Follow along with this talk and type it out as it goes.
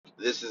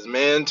This is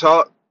Man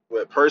Talk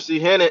with Percy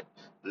Hennett.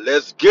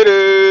 Let's get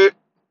it.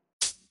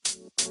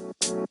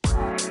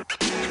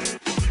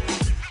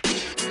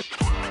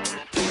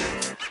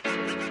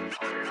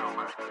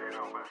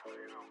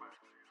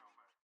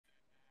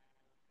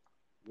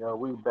 Yo,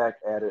 we back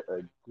at it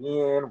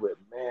again with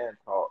Man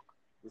Talk.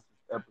 This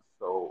is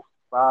episode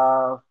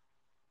 5.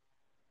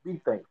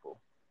 Be thankful.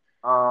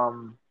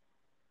 Um,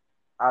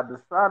 I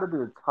decided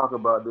to talk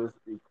about this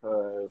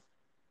because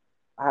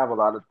I have a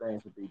lot of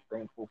things to be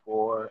thankful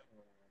for,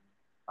 and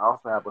I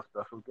also have a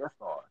special guest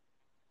on.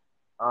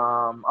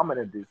 I'm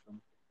gonna introduce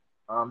him.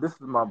 This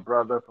is my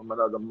brother from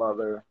another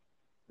mother.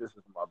 This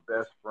is my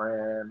best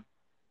friend,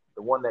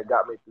 the one that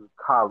got me through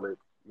college.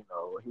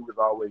 He was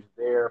always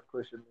there,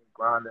 pushing me,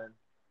 grinding,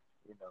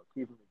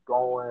 keeping me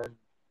going,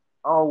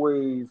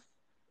 always,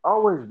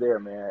 always there,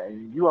 man.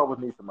 And you always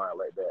need somebody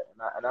like that,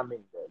 and I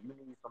mean that. You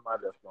need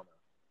somebody that's gonna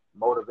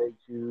motivate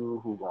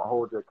you, who's gonna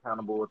hold you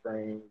accountable with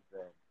things,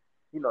 and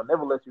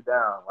never let you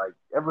down. Like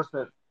ever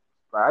since,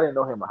 like I didn't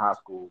know him in high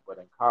school, but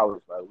in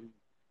college, like we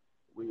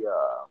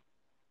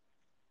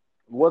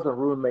wasn't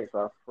roommates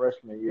our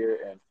freshman year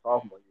and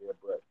sophomore year,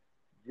 but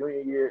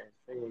junior year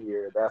and senior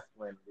year, that's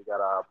when we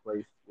got our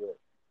place with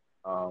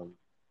um,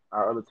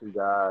 our other two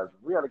guys.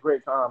 We had a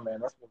great time, man.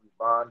 That's when we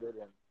bonded,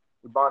 and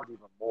we bonded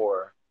even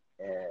more.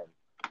 And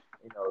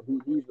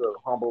he's a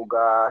humble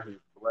guy. He's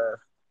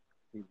blessed.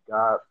 He's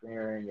God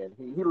fearing, and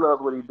he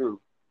loves what he do.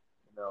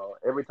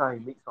 Every time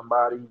he meets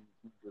somebody,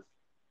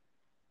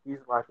 he's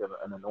like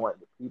an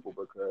anointing to people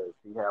because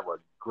he have a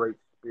great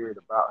spirit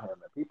about him,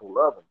 and people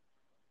love him.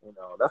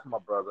 That's my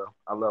brother.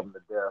 I love him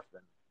to death,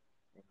 and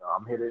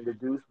I'm here to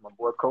introduce my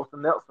boy Costa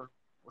Nelson.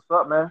 What's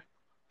up, man?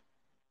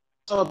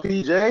 What's up,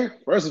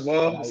 PJ? First of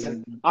all, How it's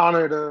an you?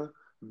 honor to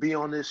be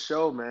on this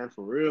show, man,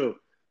 for real.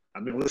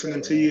 I've been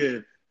listening to Man. you,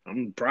 and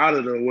I'm proud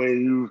of the way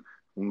you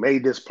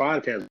made this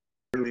podcast.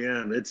 I really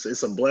am.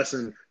 It's a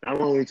blessing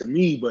not only to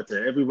me, but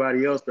to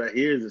everybody else that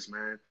hears this,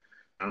 man.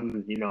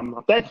 I'm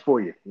thankful for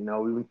you.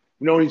 We've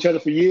known each other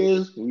for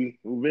years. We've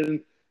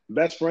been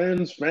best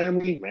friends,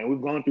 family, man.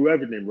 We've gone through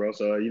everything, bro.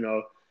 So,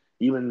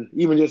 even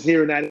just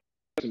hearing that,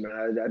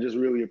 man, I just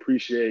really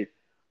appreciate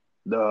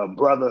the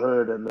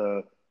brotherhood and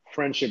the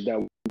friendship that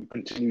we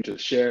continue to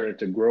share and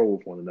to grow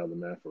with one another,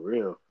 man, for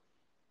real.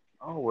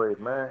 Always,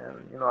 man.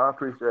 I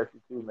appreciate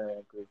you too,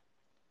 man. Because,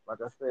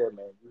 like I said,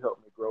 man, you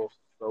helped me grow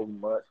so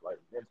much, like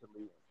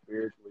mentally and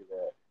spiritually.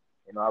 That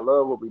I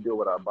love what we do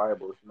with our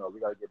Bibles. We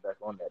got to get back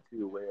on that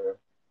too, where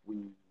we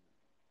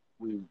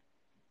we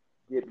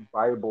get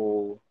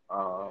Bible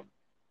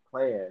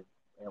plans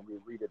and we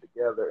read it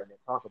together and then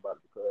talk about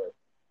it because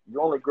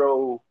you only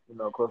grow,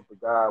 close to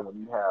God when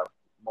you have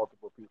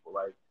multiple people.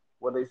 Like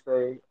what they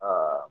say,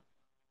 a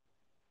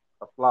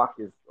flock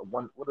is a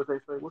one. What do they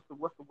say? What's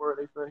the word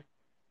they say?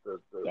 The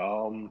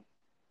Um,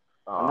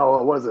 I know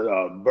um what was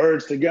it?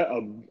 Birds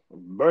together,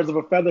 birds of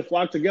a feather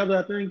flock together.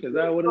 I think is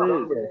Yeah, that what it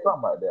something, is? yeah,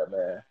 something like that,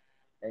 man.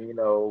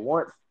 And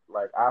once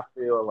like I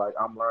feel like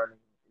I'm learning,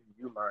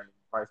 you learning,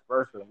 vice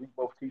versa. We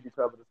both teach each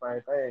other the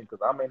same thing because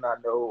I may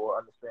not know or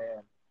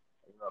understand,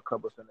 a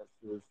couple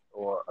sentences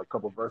or a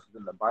couple verses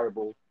in the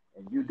Bible,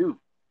 and you do.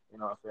 You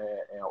know what I'm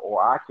saying?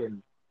 Or I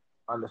can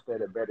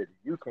understand it better than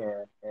you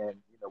can, and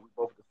we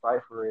both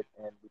decipher it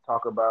and we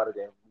talk about it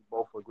and we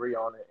both agree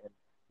on it and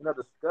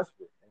discuss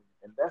it,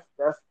 and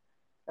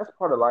that's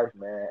part of life,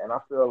 man. And I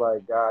feel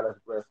like God has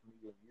blessed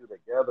me and you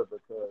together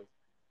because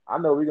I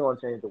know we're gonna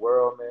change the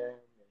world, man.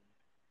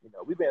 And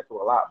we've been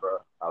through a lot, bro,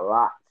 a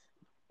lot.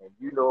 And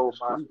you know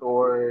That's my true.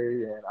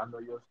 story, and I know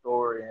your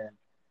story, and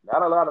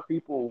not a lot of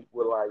people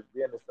will like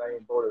be in the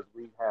same boat as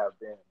we have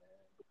been, man,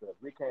 because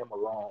we came a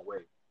long way,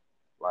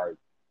 like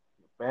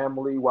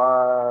family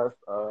wise,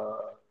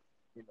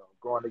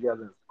 growing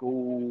together in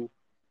school,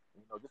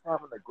 just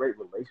having a great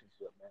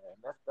relationship,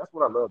 man. That's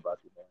what I love about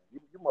you, man.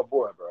 You my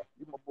boy, bro.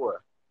 You my boy.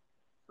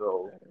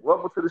 So,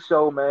 welcome to the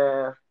show,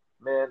 man.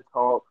 Man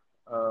Talk.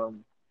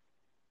 Um,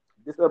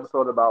 this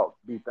episode about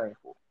be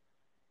thankful,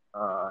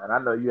 and I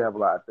know you have a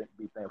lot to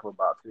be thankful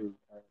about too.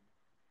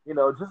 And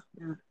just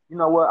you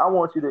know what, I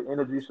want you to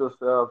introduce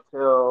yourself.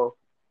 Tell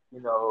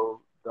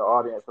the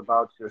audience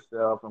about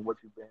yourself and what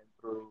you've been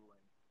through,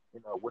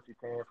 and what you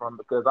came from,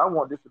 because I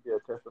want this to be a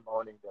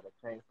testimony that'll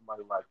change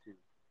somebody's life too.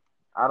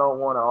 I don't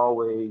want to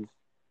always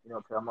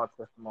tell my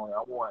testimony.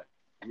 I want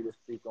you to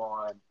speak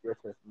on your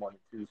testimony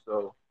too.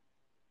 So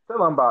tell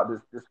them about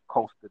this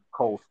cold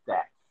stats.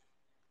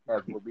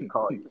 That's what we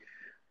call you.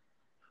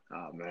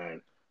 Oh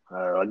man.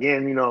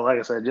 Again, like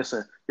I said, just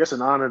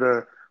an honor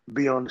to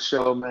be on the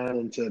show, man,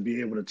 and to be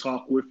able to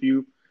talk with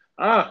you.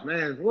 Ah,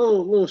 man,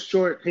 little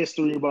short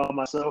history about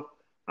myself.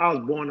 I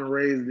was born and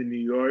raised in New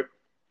York.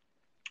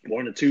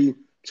 Born to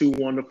two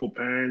wonderful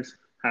parents.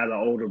 Had an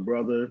older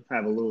brother.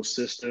 Have a little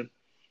sister.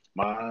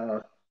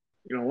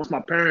 Once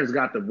my parents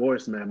got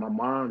divorced, man, my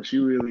mom, she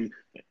really,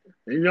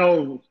 you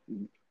know,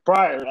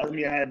 prior, let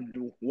me add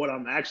what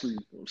I'm actually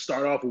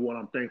start off with what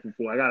I'm thankful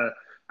for. I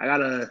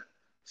gotta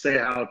say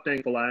how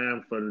thankful I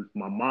am for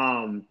my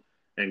mom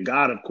and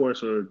God, of course,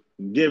 for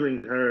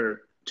giving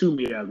her to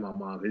me as my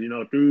mom.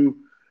 'Cause, through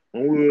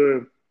when we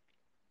were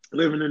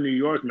living in New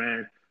York,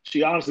 man,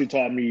 she honestly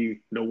taught me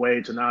the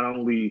way to not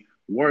only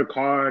work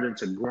hard and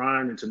to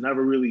grind and to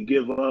never really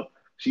give up.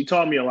 She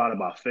taught me a lot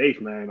about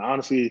faith, man.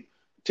 Honestly,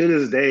 to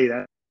this day,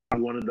 that's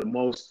one of the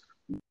most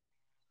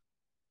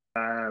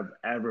I've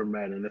ever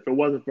met. And if it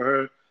wasn't for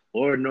her,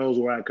 Lord knows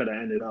where I could have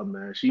ended up,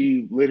 man.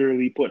 She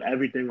literally put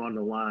everything on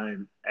the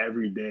line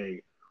every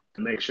day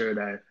to make sure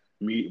that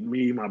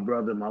my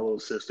brother, my little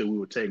sister, we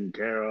were taken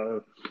care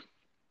of.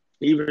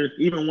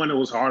 Even when it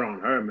was hard on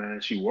her,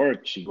 man, she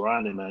worked, she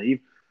grinded, man.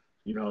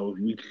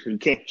 We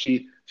can't.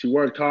 She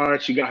worked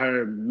hard. She got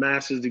her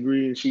master's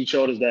degree, and she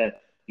showed us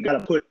that you got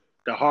to put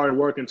the hard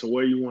work into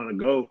where you want to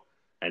go.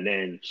 And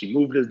then she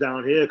moved us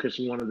down here because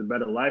she wanted a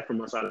better life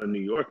from us out of New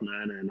York,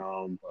 man.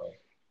 And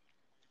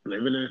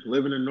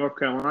living in North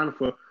Carolina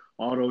for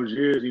all those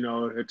years,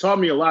 it taught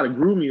me a lot. It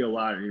grew me a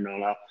lot, and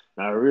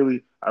I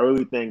really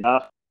thank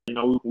God.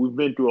 We've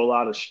been through a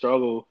lot of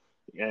struggle,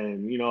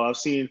 and I've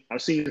seen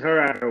her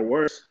at her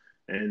worst,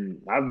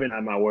 and I've been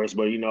at my worst.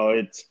 But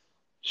it's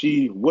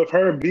she with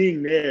her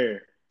being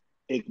there,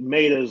 it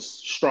made us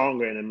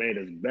stronger and it made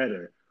us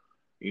better.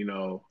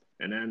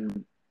 And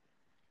then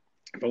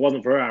if it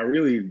wasn't for her, I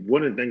really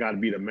wouldn't think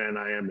I'd be the man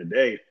I am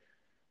today.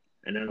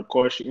 And then of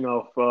course,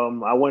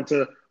 from I went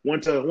to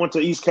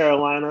East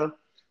Carolina,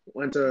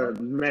 went to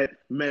met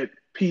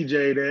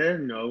PJ there.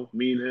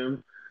 Me and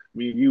him,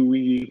 me and you,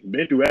 we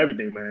been through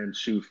everything, man.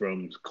 Shoot,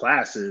 from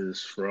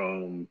classes,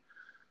 from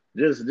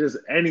just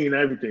any and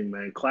everything,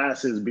 man.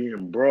 Classes,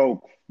 being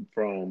broke,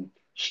 from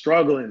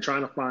struggling,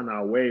 trying to find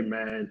our way,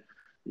 man.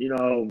 You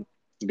know,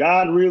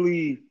 God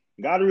really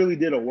God really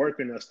did a work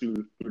in us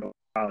through the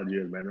college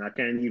years, man. And I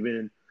can't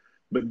even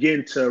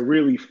begin to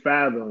really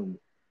fathom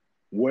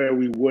where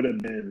we would have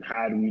been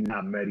had we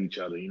not met each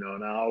other.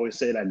 And I always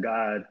say that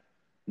God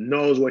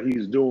knows what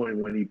he's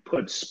doing when he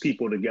puts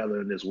people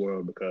together in this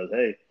world, because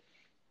hey,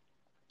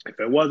 if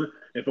it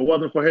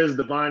wasn't for his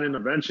divine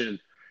intervention,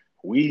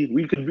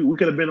 we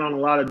could have been on a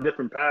lot of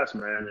different paths,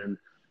 man.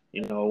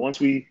 And once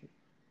we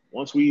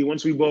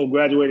both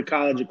graduated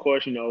college, of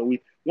course,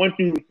 we went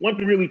through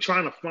really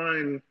trying to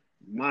find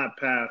my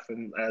path,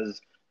 and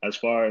as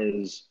far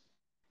as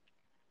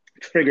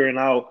figuring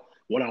out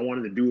what I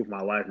wanted to do with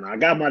my life. Now, I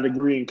got my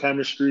degree in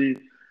chemistry.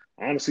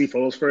 Honestly,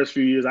 for those first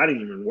few years, I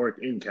didn't even work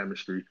in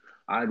chemistry.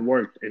 I'd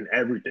worked in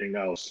everything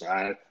else.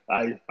 I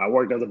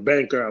worked as a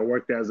banker. I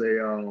worked as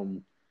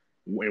and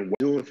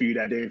doing for you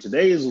that day. And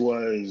today's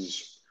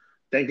was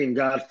thanking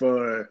God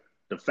for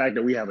the fact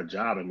that we have a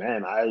job. And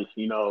man,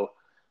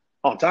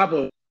 on top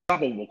of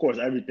course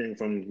everything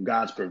from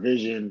God's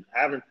provision,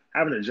 having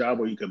a job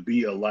where you could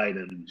be a light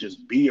and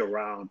just be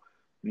around,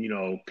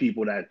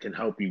 people that can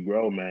help you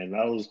grow, man.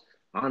 That was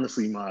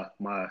honestly my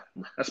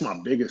that's my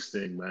biggest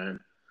thing, man.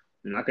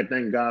 And I could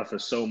thank God for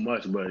so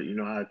much, but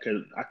I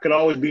could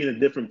always be in a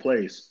different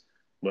place.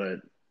 But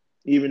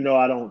even though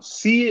I don't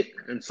see it,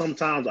 and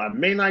sometimes I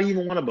may not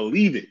even want to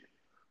believe it,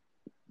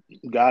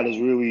 God is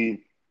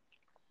really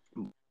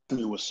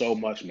me with so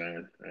much,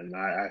 man. And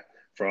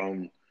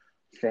from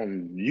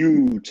from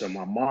you to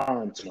my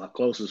mom to my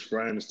closest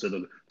friends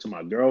to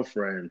my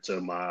girlfriend to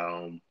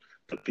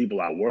the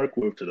people I work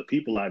with to the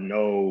people I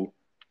know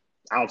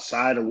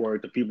outside of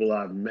work, the people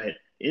I've met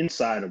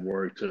inside of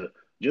work, to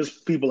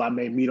just people I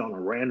may meet on a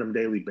random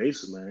daily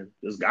basis, man.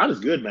 Just God is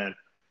good, man.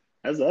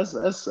 That's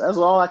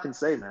all I can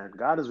say, man.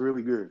 God is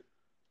really good.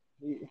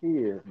 He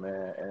is,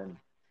 man. And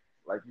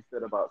like you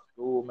said about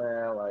school,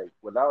 man, like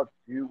without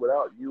you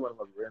and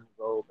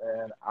Lorenzo,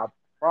 man, I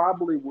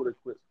probably would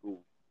have quit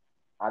school.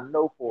 I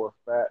know for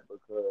a fact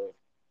because,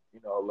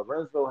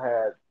 Lorenzo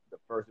had the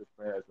first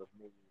experience of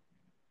me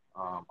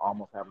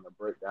almost having a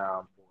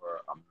breakdown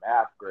for a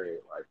math grade.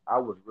 Like I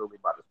was really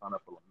about to sign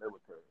up for the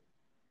military.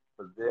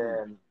 But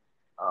then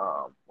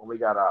when we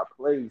got our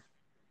place,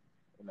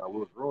 we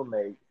was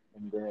roommates,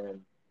 and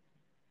then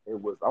it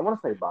was I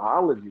want to say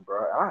biology,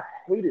 bro. I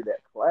hated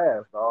that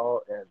class,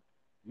 dog. And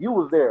you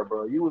was there,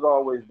 bro. You was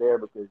always there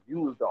because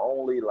you was the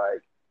only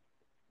like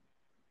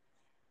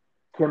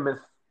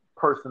chemist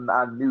person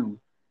I knew,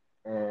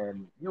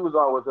 and you was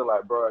always there,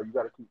 like, bro, you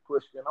got to keep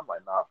pushing. I'm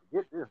like, nah,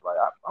 forget this. Like,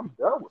 I'm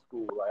done with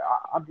school. Like,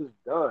 I'm just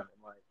done.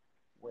 And like,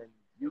 when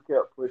you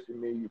kept pushing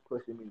me, you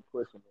pushing me.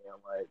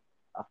 I'm like,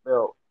 I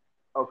felt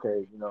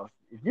okay.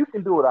 If you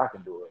can do it, I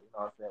can do it. You know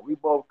what I'm saying? We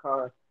both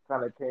kind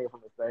of came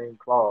from the same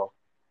cloth,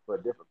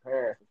 but different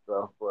parents and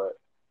stuff. But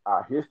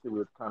our history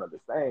was kind of the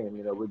same.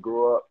 We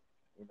grew up,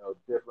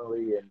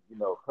 differently, and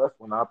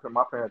hustling.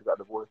 My parents got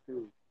divorced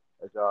too,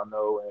 as y'all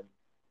know, and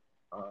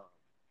um,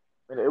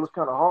 it was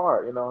kind of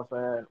hard. You know what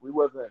I'm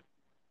saying?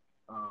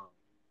 Um,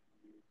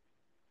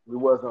 we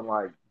wasn't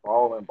like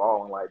balling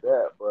like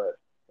that, but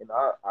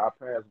our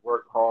parents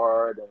worked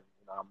hard, and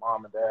our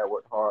mom and dad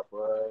worked hard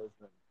for us,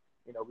 and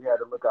we had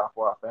to look out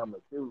for our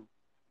family too.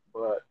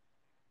 But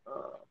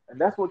and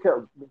that's what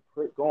kept me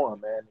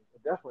going, man.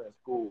 Definitely in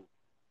school,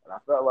 and I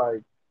felt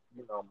like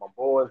my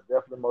boys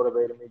definitely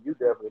motivated me. You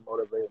definitely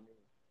motivated me,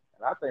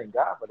 and I thank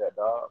God for that,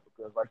 dog.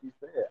 Because like you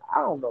said, I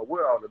don't know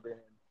where I would have been,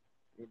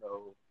 you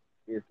know,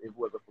 if it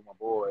wasn't for my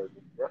boys.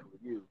 It's definitely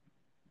you.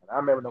 And I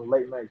remember them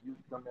late nights, you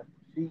come in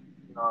from sheets,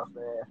 you know what I'm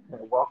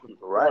saying, and walking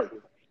through Right.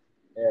 campus,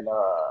 and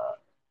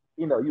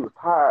you was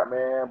tired,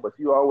 man, but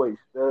you always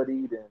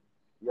studied and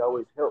you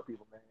always helped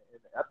people, man.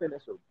 And I think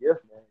that's your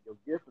gift, man. Your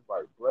gift is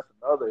like blessing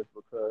others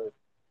because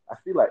I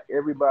see like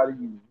everybody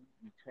you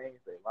change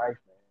their life,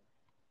 man.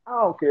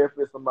 I don't care if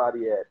it's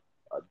somebody at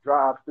a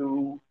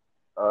drive-through,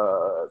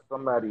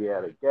 somebody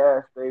at a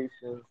gas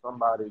station,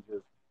 somebody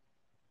just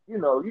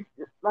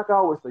like I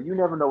always say, you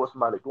never know what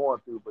somebody's going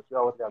through, but you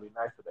always gotta be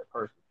nice to that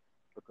person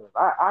because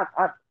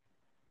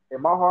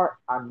in my heart,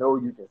 I know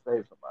you can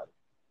save somebody.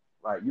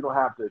 Like you don't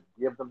have to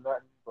give them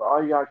nothing, but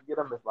all you got to get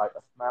them is like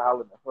a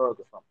smile and a hug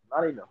or something.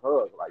 Not even a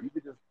hug. Like you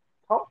could just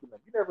talk to them.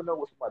 You never know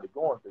what somebody's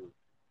going through,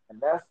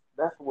 and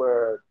that's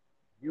where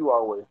you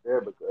always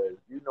there because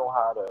you know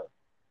how to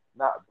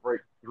not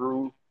break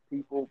through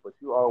people, but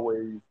you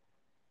always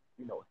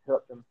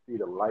help them see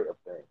the light of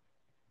things,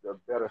 the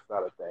better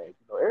side of things.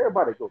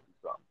 Everybody go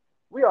through something.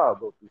 We all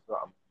go through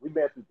something. We've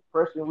been through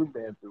depression. We've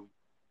been through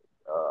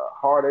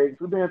heartaches.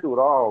 We've been through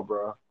it all,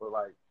 bro. But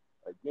like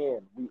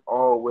again, we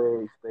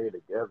always stay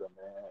together,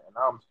 man. And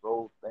I'm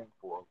so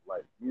thankful.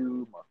 Like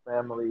you, my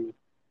family,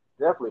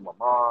 definitely my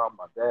mom,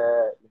 my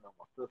dad,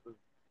 my sisters,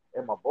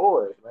 and my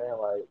boys, man.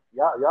 Like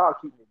y'all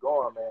keep me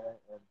going, man.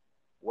 And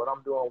what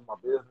I'm doing with my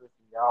business,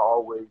 and y'all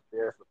always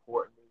there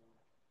supporting me.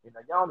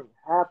 Y'all don't even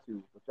have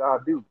to, but y'all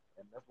do,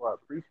 and that's why I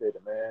appreciate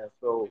it, man.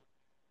 So,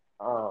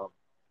 um,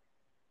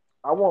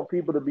 I want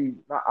people to be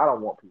not. I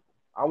don't want people.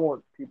 I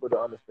want people to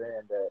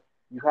understand that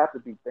you have to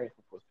be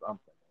thankful for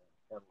something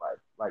man, in life,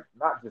 like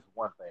not just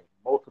one thing,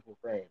 multiple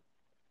things.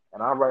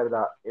 And I write it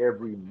out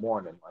every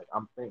morning. Like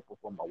I'm thankful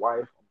for my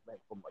wife. I'm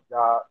thankful for my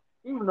job.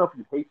 Even if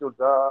you hate your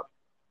job,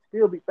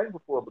 still be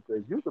thankful for it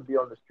because you could be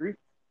on the street,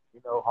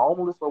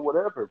 homeless or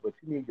whatever, but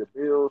you need your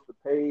bills to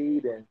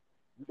paid and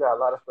you got a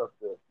lot of stuff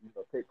to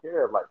take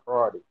care of, like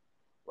priority.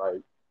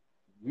 Like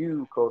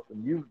you, coach,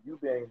 and you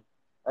being,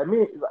 I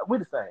mean, like, we're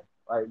the same.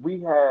 Like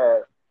we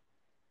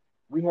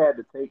had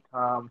to take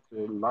time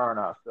to learn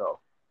ourselves.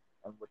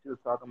 And what you were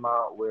talking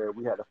about, where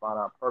we had to find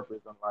our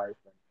purpose in life,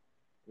 and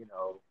you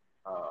know,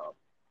 um,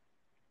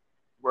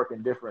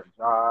 working different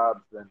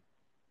jobs, and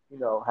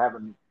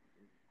having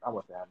I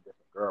wouldn't say having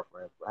different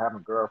girlfriends, but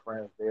having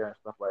girlfriends there and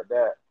stuff like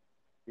that.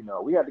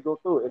 We had to go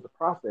through it. It's a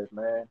process,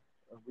 man.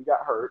 And we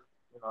got hurt.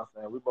 You know what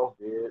I'm saying? We both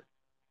did.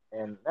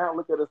 And now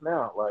look at us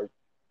now. Like,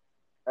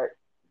 hey,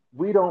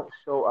 we don't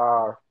show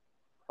our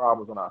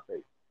problems on our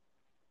face.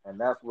 And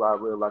that's what I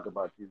really like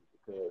about you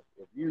because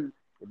if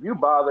you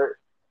bother,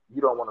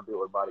 you don't want to deal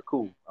with everybody.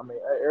 Cool. I mean,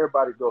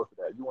 everybody goes to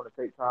that. You want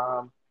to take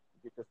time,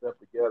 get yourself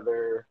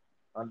together,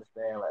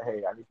 understand like,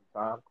 hey, I need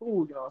some time.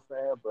 Cool, you know what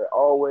I'm saying? But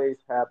always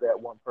have that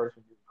one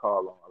person you can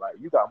call on. Like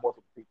you got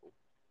multiple people,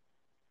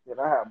 and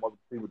I have multiple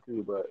people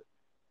too. But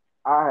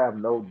I have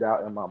no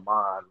doubt in my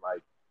mind,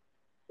 like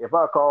if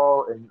I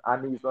call and I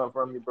need something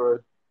from you, bro,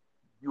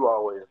 you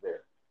always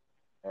there.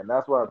 And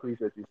that's why I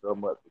appreciate you so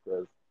much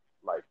because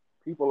like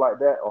people like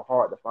that are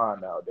hard to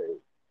find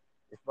nowadays.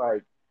 It's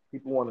like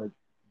people want to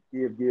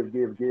give.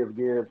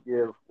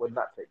 Well,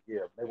 not take,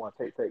 give. They want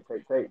to take,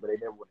 but they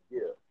never want to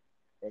give.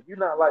 And you're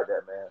not like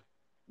that, man.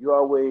 You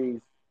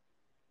always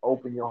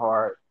open your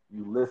heart.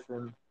 You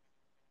listen.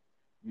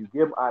 You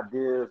give them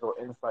ideas or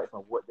insights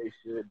on what they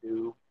should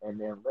do, and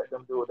then let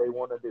them do what they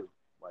want to do.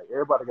 Like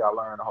everybody got to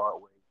learn the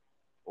hard way,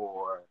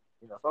 or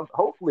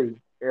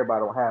hopefully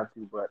everybody don't have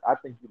to, but I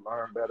think you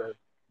learn better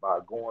by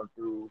going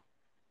through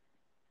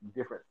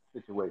different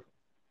situations.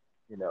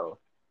 You know,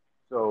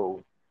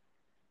 so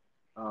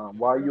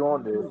while you're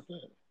on this,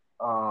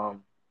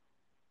 um,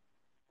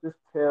 just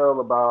tell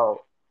about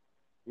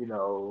you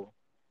know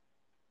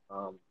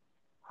um,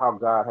 how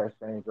God has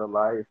changed your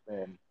life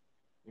and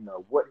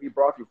what He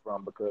brought you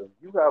from because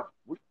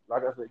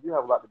like I said, you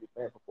have a lot to be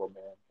thankful for,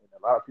 man. And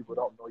a lot of people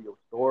don't know your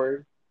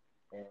story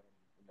and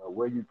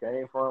where you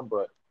came from,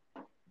 but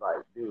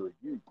like, dude,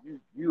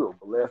 you are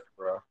blessed,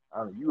 bro.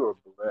 I mean, you are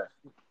blessed,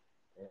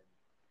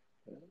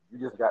 and you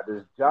just got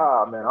this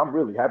job, man. I'm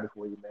really happy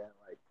for you, man.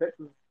 Like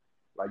Texas,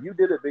 like you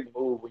did a big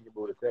move when you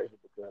moved to Texas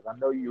because I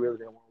know you really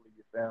didn't want to leave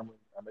your family.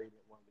 I know you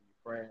didn't want to leave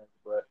your friends,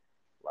 but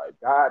like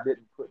God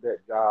didn't put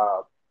that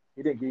job.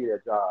 He didn't give you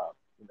that job,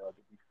 to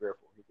be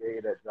fearful. He gave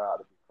you that job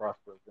to be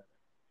prosperous in it.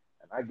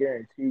 And I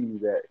guarantee you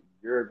that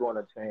you're going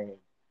to change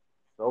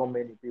so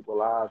many people's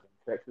lives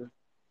in Texas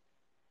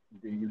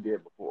than you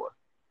did before.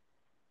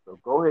 So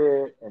go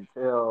ahead and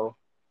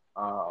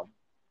um,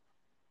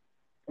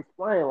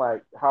 explain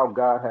like how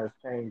God has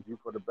changed you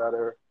for the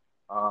better.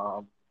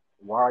 Um,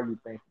 why are you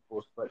thankful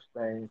for such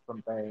things,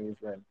 some things,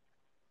 and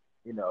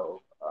you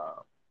know,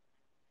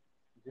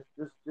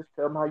 just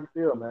tell them how you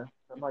feel, man.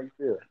 Tell them how you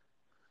feel.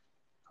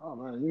 Oh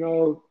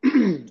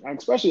man,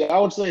 especially I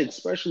would say,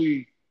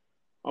 especially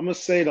I'm gonna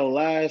say the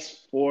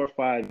last 4 or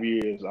 5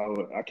 years,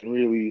 I can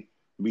really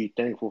be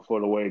thankful for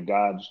the way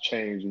God's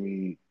changed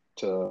me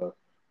to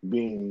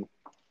being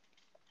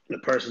the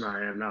person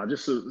I am now.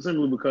 Just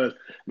simply because,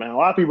 man, a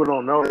lot of people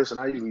don't know this, and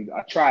I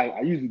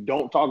usually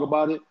don't talk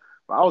about it.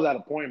 But I was at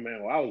a point,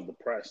 man, where I was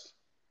depressed,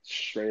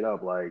 straight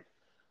up. Like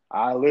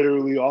I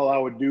literally all I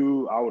would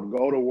do, I would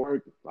go to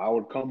work, I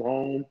would come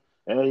home,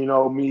 and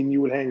me and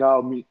you would hang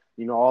out.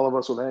 All of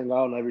us would hang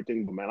out and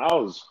everything. But man, I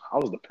was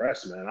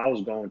depressed, man. I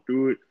was going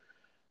through it.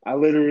 I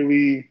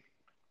literally,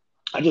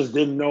 I just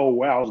didn't know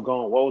where I was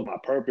going, what was my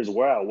purpose,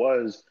 where I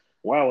was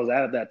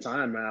at that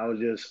time, man. I was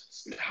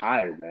just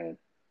tired, man.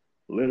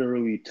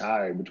 Literally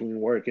tired between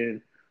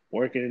working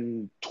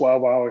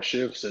 12-hour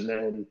shifts and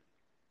then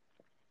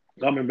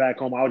coming back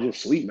home. I would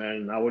just sleep, man.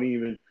 And I wouldn't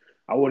even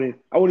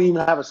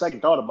have a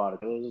second thought about it.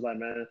 It was just like,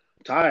 man,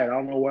 I'm tired. I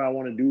don't know what I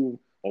want to do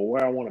or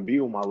where I want to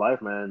be with my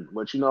life, man.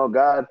 But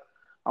God,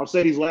 I would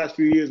say these last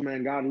few years,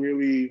 man, God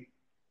really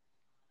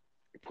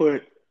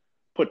put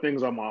put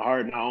things on my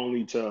heart, not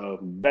only to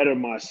better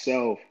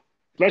myself,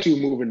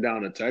 especially moving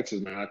down to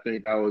Texas, man. I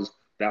think that was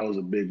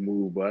a big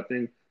move. But I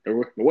think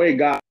the way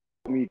God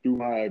helped me through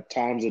my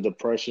times of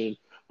depression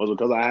was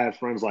because I had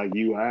friends like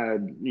you. I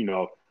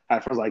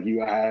had friends like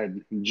you. I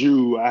had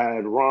Jew, I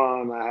had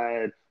Ron, I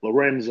had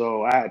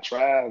Lorenzo, I had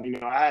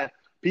Trav. I had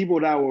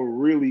people that were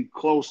really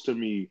close to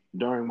me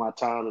during my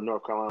time in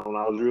North Carolina when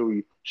I was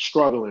really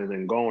struggling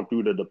and going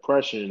through the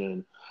depression.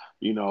 And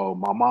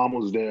my mom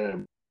was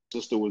there,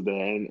 sister was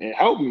there, and it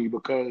helped me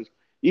because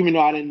even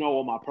though I didn't know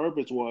what my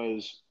purpose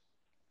was,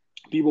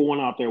 people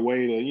went out their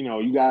way to,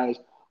 you guys,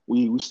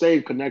 we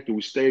stayed connected,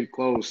 we stayed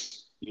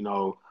close,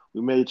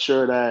 we made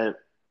sure that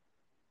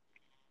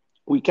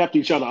we kept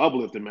each other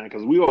uplifted, man,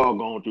 because we were all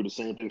going through the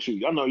same thing.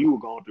 Shoot, I know you were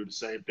going through the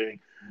same thing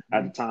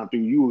at the time too.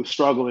 You were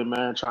struggling,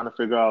 man, trying to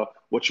figure out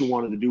what you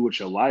wanted to do with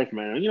your life,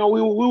 man. We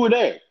were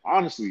there,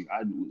 honestly.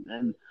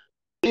 And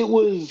it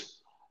was,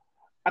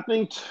 I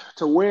think,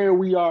 to where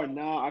we are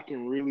now, I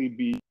can really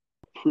be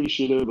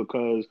appreciative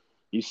because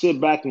you sit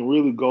back and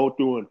really go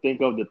through and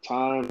think of the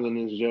times, and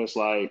it's just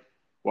like,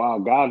 wow,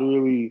 God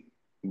really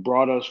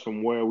brought us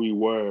from where we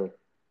were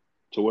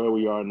to where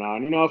we are now.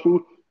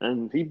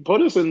 And He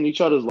put us in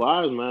each other's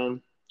lives,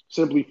 man,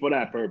 simply for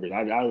that purpose.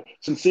 I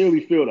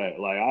sincerely feel that.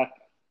 Like I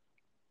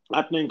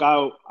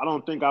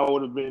don't think I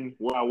would have been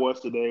where I was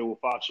today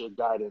without your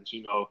guidance.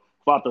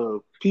 Without the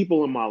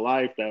people in my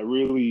life that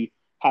really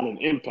had an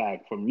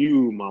impact from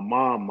you, my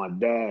mom, my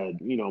dad,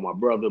 my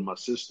brother, my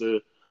sister,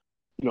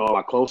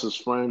 my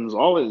closest friends,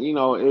 all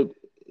it,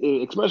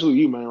 especially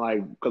you, man,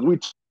 like,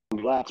 because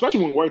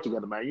especially when we work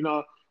together, man,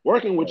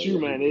 working with Oh you, yeah,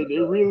 man, it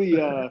really,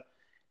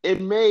 it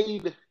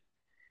made,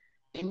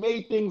 it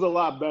made things a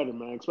lot better,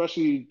 man,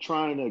 especially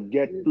trying to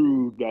get it did.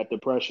 through that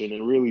depression.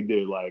 And really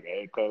did, like,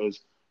 because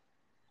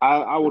I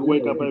But would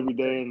wake up every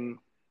day and,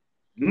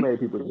 you made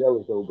people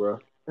jealous though, bro.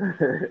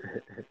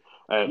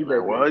 hey, You man, made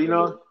well, people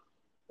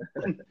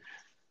jealous.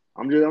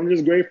 I'm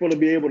just grateful to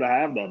be able to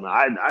have that,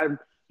 man.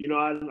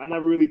 I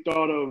never really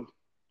thought of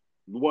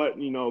what,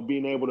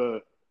 being able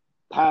to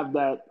have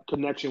that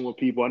connection with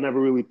people. I never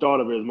really thought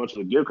of it as much as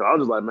a gift. 'Cause I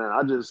was just like, man,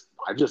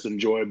 I just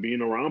enjoy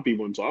being around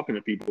people and talking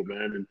to people,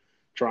 man, and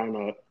trying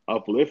to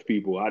uplift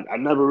people. I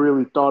never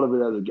really thought of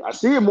it as a. I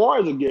see it more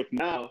as a gift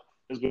now.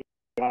 It's been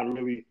God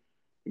really,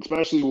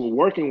 especially with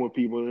working with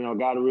people.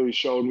 God really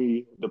showed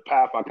me the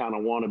path I kind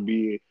of want to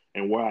be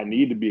and where I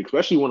need to be.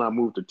 Especially when I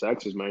moved to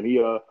Texas, man.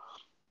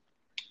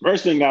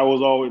 First thing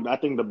I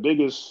think the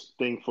biggest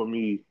thing for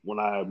me when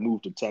I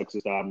moved to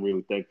Texas that I'm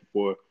really thankful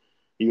for,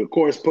 he of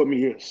course put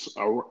me,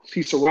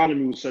 he surrounded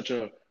me with such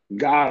a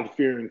God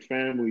fearing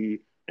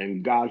family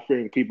and God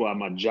fearing people at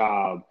my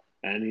job.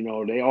 And,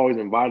 they always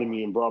invited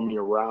me and brought me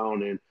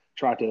around and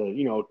tried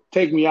to,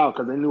 take me out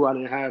because they knew I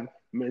didn't have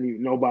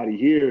nobody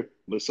here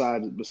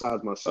besides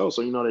myself.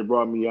 So, they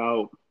brought me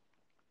out.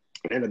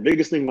 And the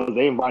biggest thing was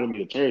they invited me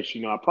to church.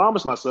 I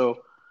promised myself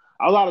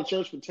I was out of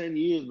church for 10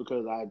 years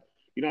because I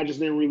just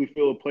didn't really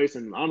feel a place.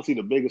 And honestly,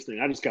 the biggest thing,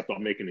 I just kept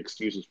on making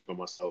excuses for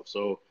myself. So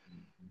We all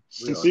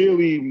did.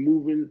 sincerely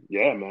moving,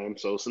 yeah, man.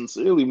 So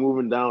sincerely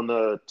moving down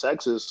to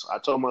Texas, I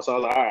told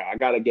myself, all right, I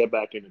got to get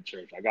back into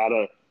church. I got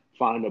to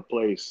find a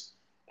place.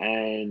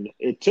 And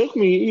it took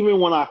me, even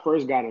when I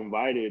first got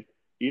invited,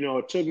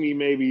 it took me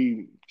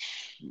maybe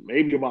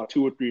about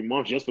 2 or 3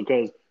 months just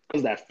because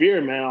that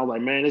fear, man. I was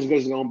like, man, this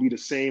is gonna be the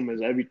same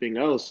as everything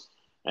else.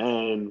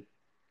 And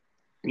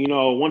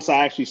once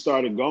I actually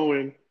started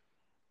going,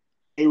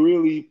 it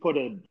really put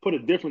a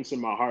difference in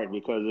my heart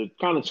because it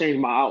kind of changed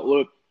my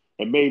outlook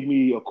and made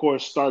me, of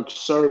course, start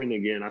serving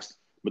again.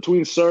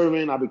 Between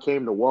serving, I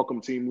became the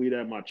welcome team leader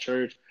at my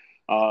church.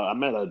 I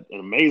met an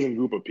amazing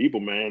group of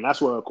people, man.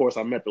 That's where, of course,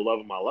 I met the love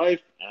of my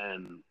life.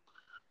 And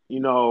you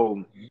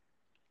know,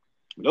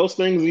 those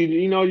things,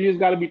 you just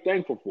got to be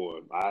thankful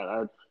for.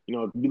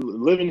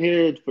 Living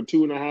here for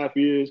 2.5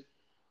 years,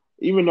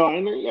 even though,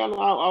 and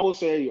I will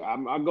say,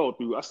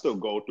 I still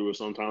go through it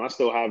sometimes. I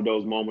still have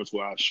those moments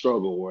where I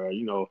struggle, where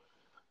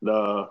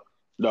the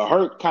the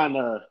hurt kind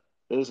of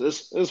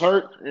is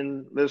hurt,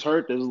 and there's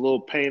a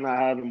little pain I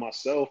have in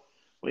myself.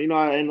 But,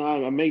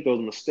 I make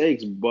those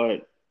mistakes,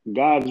 but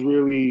God's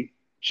really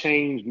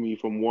changed me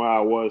from where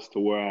I was to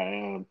where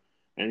I am,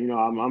 and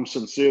I'm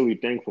sincerely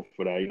thankful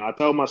for that. I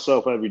tell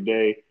myself every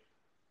day,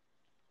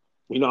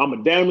 I'm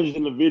a damaged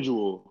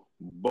individual,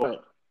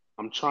 but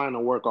I'm trying to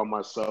work on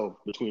myself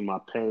between my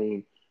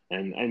pain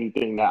and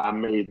anything that I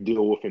may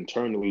deal with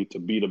internally to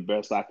be the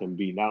best I can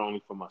be, not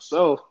only for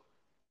myself,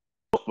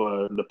 but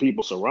for the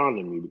people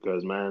surrounding me.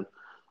 Because, man,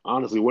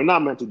 honestly, we're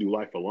not meant to do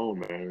life alone,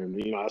 man.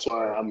 And that's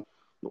why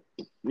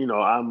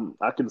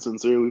I can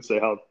sincerely say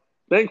how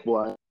thankful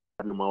I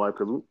am in my life,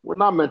 because we're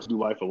not meant to do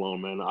life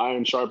alone, man.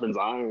 Iron sharpens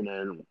iron,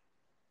 and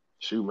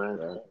shoot, man,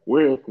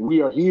 Right.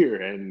 we are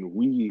here, and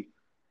we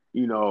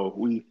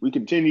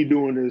continue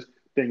doing this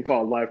thing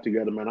called life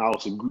together, man. I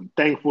was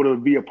thankful to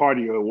be a part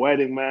of your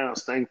wedding, man. I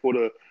was thankful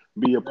to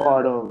be a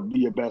part Man, of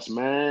Be Your Best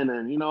Man,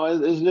 and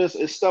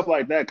it's stuff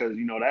like that, because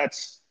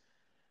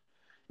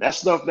that's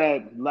stuff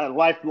that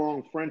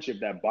lifelong friendship,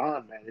 that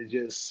bond, man. It's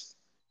just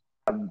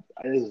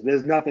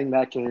there's nothing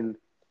that can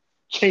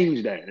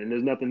change that, and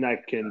there's nothing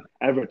that can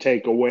ever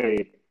take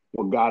away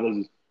what God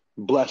has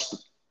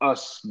blessed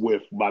us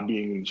with by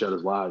being in each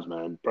other's lives,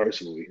 man.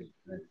 Personally,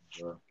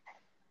 bro.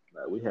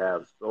 Like, we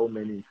have so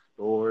many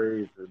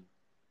stories and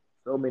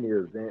so many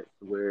events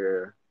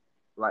where,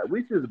 like,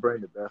 we just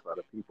bring the best out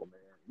of people, man.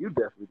 You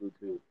definitely do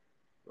too.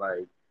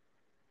 Like,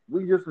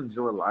 we just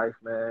enjoy life,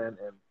 man.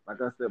 And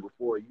like I said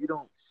before, you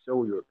don't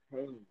show your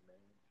pain, man.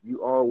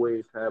 You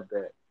always have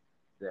that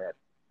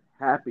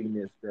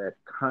happiness, that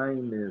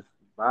kindness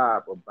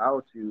vibe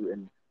about you,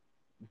 and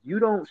you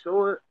don't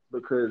show it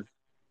because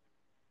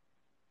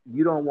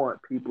you don't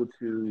want people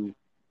to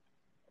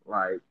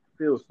like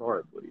feel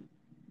sorry for you.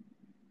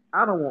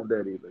 I don't want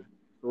that either.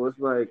 So it's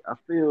like I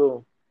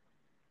feel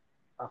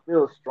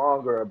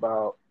stronger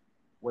about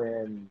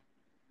when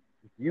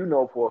you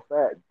know for a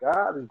fact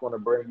God is going to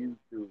bring you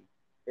through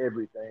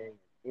everything,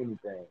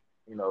 anything.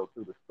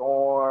 Through the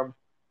storm.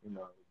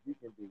 You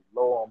can be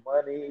low on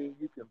money.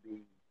 You can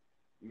be,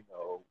 you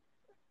know,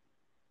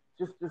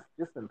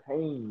 just in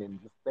pain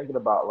and just thinking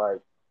about like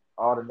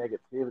all the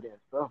negativity and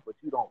stuff, but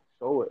you don't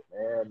show it,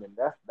 man. And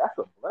that's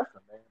a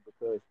blessing, man,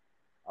 because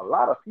a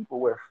lot of people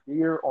wear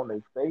fear on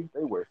their face.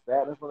 They wear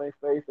sadness on their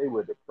face. They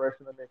wear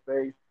depression on their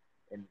face.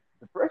 And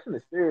depression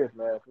is serious,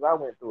 man, because I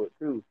went through it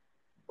too.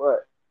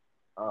 But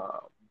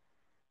um,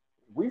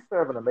 we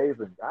serve an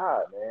amazing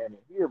God, man, and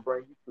He'll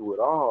bring you through it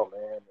all,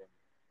 man. And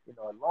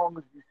as long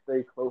as you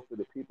stay close to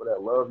the people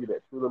that love you,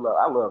 that truly love,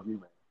 I love you,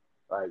 man.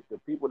 Like the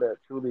people that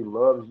truly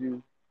loves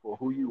you for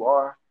who you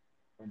are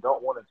and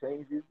don't want to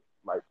change you,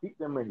 like keep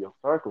them in your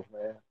circles,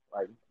 man.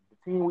 Like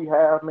the team we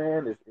have,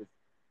 man,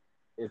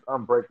 is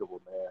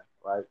unbreakable, man.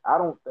 Like I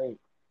don't think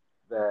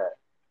that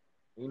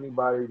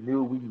anybody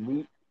new we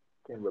meet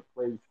can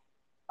replace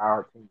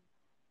our team.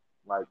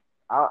 Like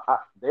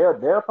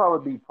they'll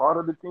probably be part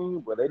of the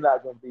team, but they're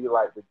not gonna be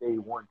like the day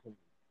one team.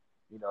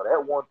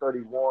 That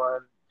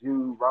 131,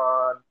 Jude,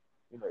 Ron,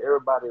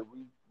 everybody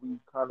we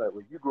kind of,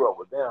 when you grew up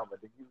with them, and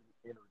then you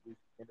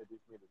introduce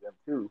me to them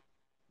too.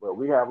 But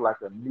we have like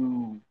a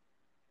new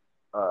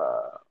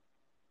uh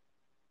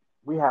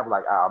we have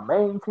like our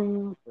main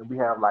team and we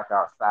have like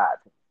our side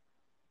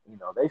team.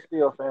 They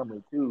still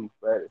family too,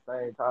 but at the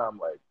same time,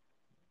 like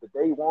the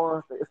day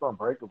ones, it's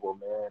unbreakable,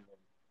 man.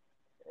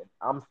 And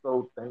I'm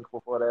so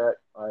thankful for that.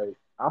 Like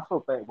I'm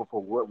so thankful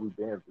for what we've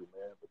been through,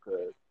 man.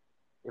 Because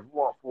if it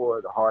weren't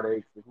for the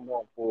heartaches, if it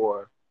weren't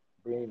for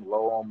being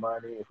low on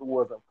money, if it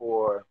wasn't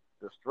for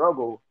the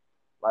struggle,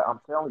 like I'm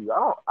telling you,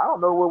 I don't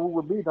know where we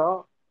would be,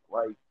 dog.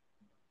 Like,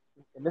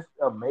 and it's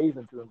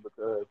amazing to me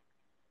because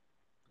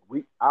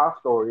our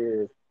story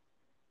is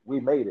we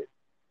made it.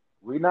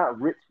 We're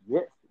not rich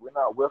yet. We're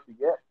not wealthy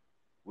yet.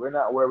 We're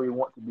not where we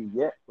want to be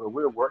yet, but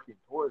we're working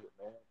towards it,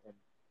 man. And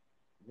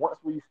once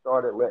we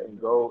started letting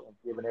go and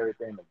giving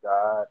everything to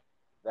God,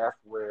 that's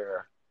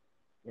where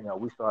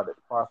we started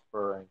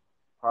prospering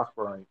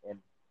in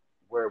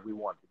where we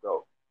want to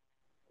go.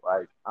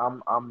 Like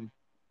I'm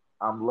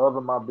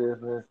loving my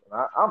business,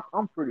 and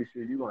I'm pretty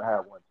sure you're gonna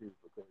have one too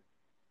because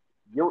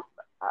you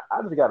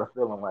I just got a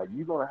feeling like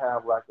you're gonna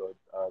have like a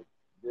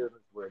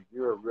business where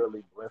you're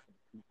really blessing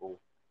people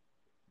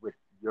with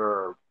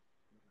your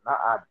not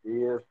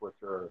ideas, but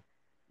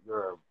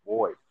your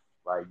voice.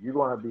 Like you're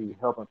gonna be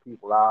helping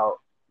people out.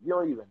 You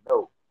don't even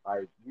know.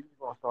 Like you're just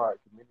gonna start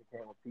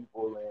communicating with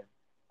people, and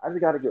I just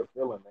got a good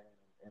feeling, man.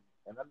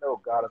 And I know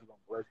God is gonna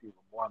bless you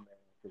even more, man,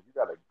 because you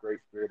got a great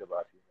spirit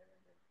about you, man.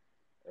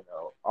 And,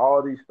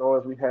 all these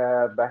stories we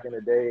had back in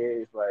the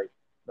days, like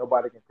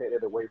nobody can take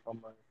that away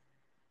from us.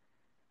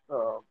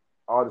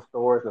 All the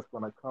stories that's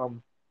gonna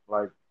come,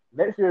 like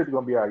next year is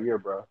gonna be our year,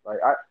 bro. Like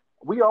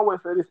we always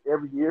say this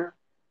every year,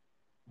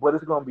 but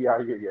it's gonna be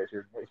our year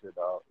next year,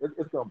 dog.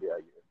 It's gonna be our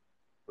year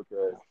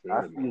because I feel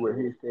I it, see man. where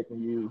He's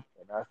taking you,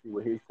 and I see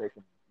where He's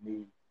taking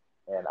me,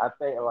 and I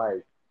think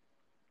like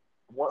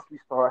once we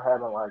start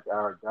having like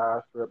our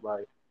God trip,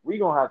 like we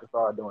gonna have to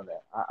start doing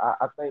that.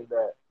 I think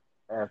that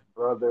as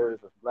brothers,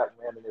 as black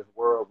men in this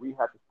world, we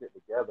have to stick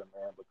together,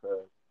 man,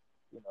 because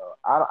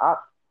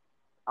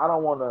I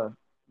don't want to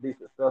be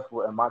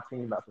successful and my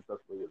team not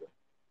successful either.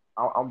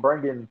 I'm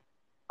bringing,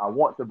 I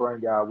want to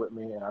bring y'all with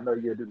me, and I know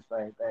you'll do the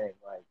same thing.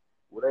 Like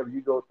whatever you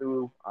go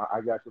through,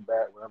 I got your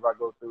back. Whatever I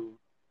go through,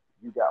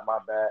 you got my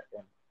back.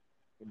 And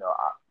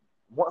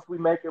once we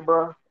make it,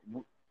 bro,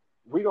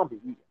 we gonna be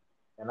eating.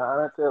 And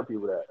I tell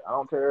people that. I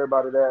don't tell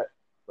everybody that,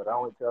 but I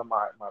only tell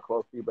my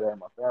close people that in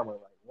my family.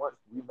 Like once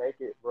we make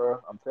it, bro,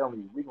 I'm telling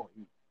you, we gonna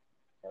eat.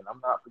 And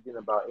I'm not forgetting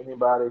about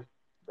anybody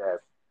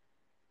that's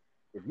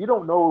if you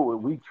don't know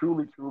what we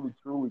truly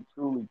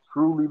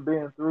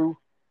been through,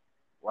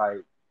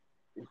 like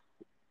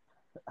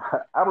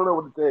I don't know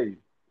what to tell you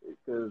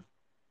because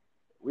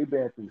we've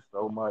been through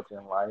so much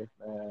in life,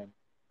 man,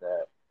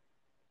 that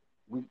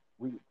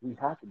we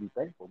have to be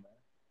thankful, man.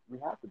 We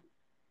have to be.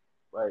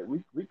 Like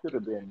we could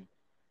have been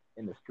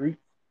in the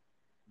streets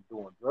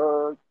doing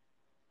drugs,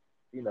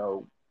 you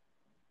know,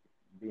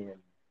 being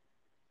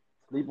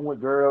sleeping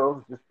with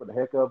girls just for the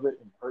heck of it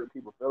and hurting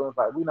people's feelings.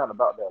 Like we're not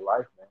about that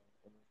life, man.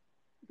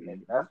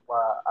 And Mhm. that's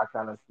why I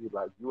kind of see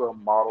like you're a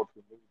model to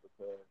me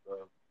because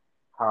of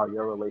how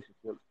your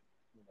relationships,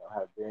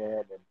 have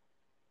been, and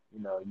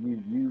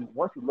you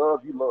once you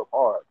love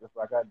hard, just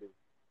like I do,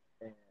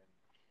 and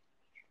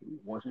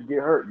once you get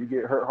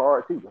hurt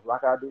hard too, just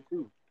like I do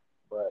too.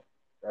 But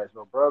as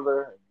your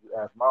brother and you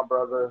as my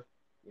brother,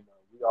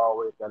 we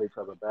always got each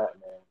other back,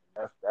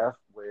 man. That's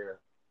where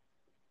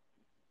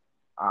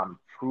I'm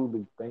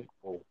truly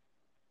thankful,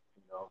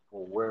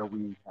 for where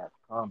we have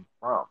come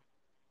from.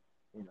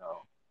 You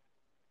know,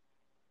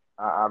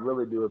 I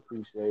really do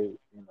appreciate,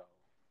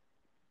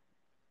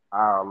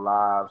 our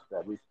lives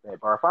that we spent.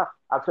 Or if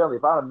I tell you,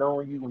 if I'd have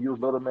known you when you was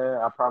little, man,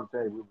 I'd probably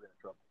tell you we would have been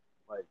in trouble.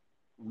 Like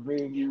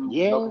me and you,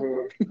 Yeah.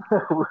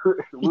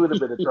 knucklehead, we would have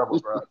been in trouble,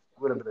 bro.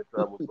 We would have been in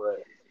trouble.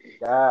 But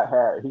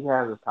he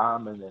has his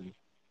time, and then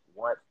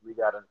once we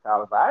got into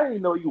college, I didn't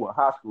even know you were in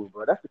high school,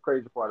 bro. That's the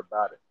crazy part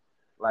about it.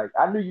 Like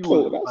I knew you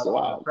was Oh, that's on the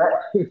wild. track.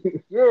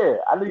 Yeah,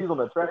 I knew you was on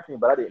the track team,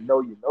 but I didn't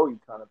know you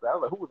kind of. I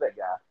was like, who was that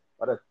guy?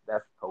 But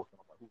that's coach. I'm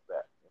like, who's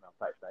that?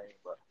 Type thing.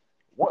 But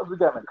once we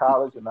got in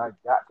college and I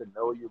got to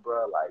know you,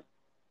 bro, like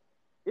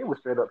it was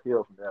straight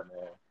uphill from there,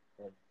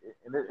 man.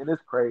 And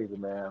it's crazy,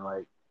 man.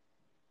 Like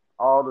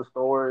all the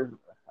stories,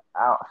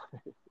 I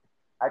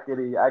I can't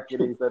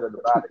even say that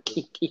about it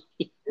 'cause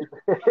it's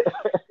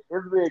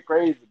it's been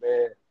crazy,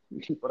 man.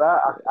 But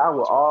I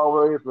will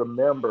always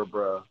remember,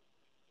 bro,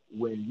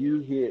 when you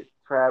hit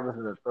Travis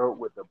in the throat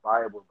with the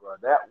Bible, bro.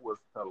 That was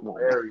Come on, man.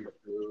 hilarious,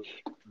 dude.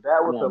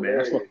 That was Come on, man.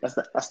 That's what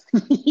hilarious. that's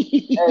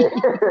Hey,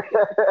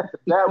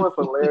 that was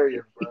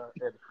hilarious, bro.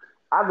 And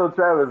I know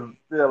Travis is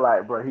still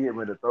like, bro, he hit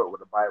me in the throat with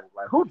the Bible.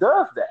 Like, who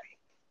does that?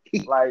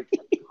 Like,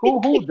 who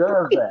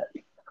does that?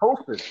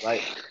 Hostess.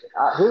 Like,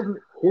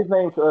 his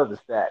name to us is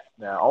Stacks.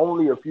 Now,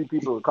 only a few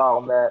people would call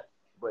him that,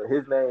 but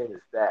his name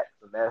is Stacks,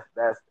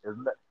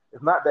 and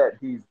it's not that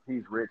he's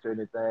rich or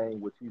anything,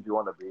 which he's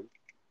going to be,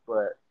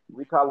 but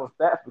we call him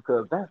Stacks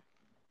because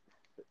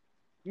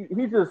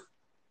he just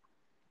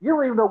you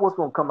don't even know what's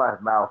gonna come out of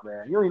his mouth,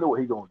 man. You don't even know what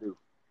he's gonna do.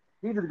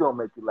 He's just gonna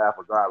make you laugh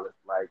regardless.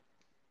 Like,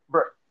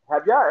 bro,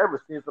 have y'all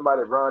ever seen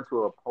somebody run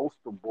to a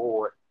postal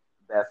board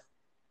that's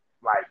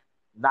like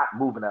not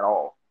moving at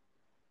all?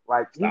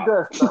 Like he stop.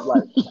 does stuff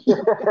like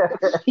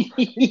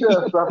he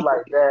does stuff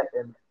like that,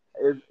 and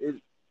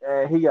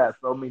and he got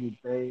so many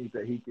things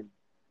that he can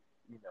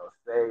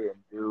say and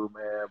do,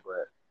 man.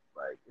 But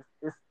like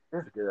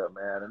it's good,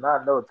 man. And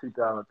I know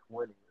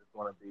 2020 is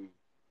going to be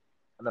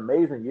an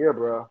amazing year,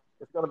 bro.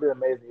 It's going to be an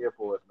amazing year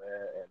for us,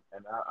 man.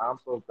 And I'm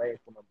so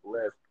thankful and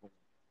blessed,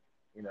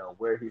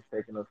 where he's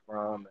taking us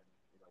from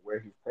and where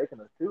he's taking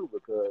us to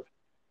because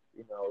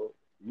you know,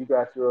 you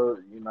got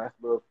your nice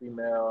little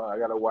female. I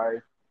got a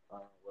wife,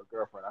 or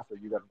girlfriend. I said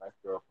you got a nice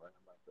girlfriend.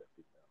 I'm not that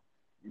female.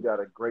 You got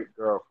a great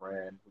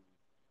girlfriend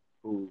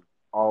who's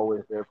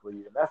always there for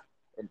you, and that's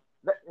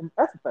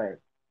the thing.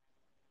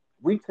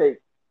 We take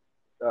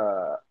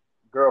uh,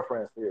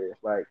 girlfriends serious.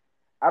 Like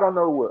I don't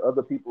know what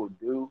other people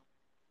do,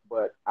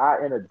 but I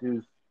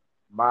introduced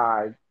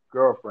my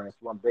girlfriends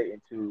who I'm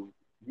dating to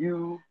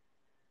you,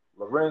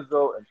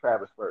 Lorenzo, and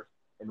Travis first,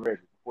 and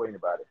Reggie before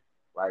anybody.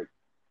 Like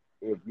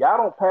if y'all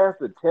don't pass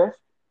the test,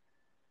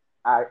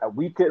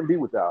 we couldn't be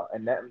with y'all,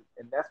 and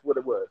that's what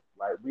it was.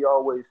 Like we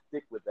always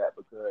stick with that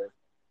because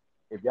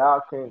if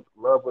y'all can't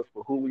love us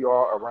for who we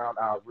are around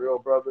our real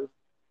brothers,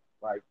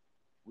 like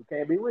we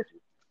can't be with you.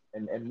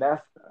 And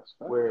that's That's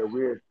fine. where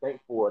we're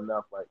thankful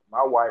enough. Like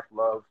my wife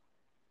loves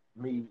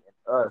me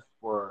and us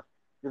for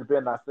just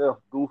being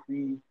ourselves,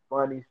 goofy,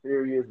 funny,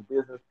 serious,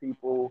 business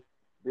people,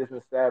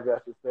 business savvy, I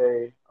should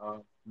say,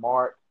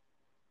 smart,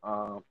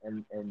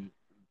 and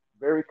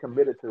very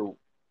committed to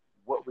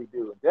what we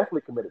do, and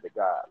definitely committed to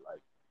God.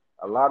 Like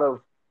a lot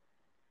of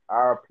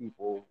our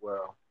people,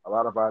 well, a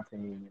lot of our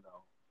team,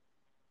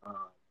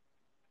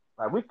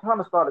 like we kind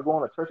of started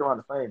going to church around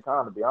the same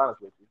time. To be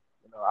honest with you,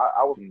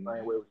 I was the same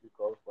Mhm. way with you,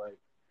 coach. Like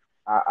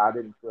I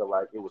didn't feel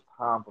like it was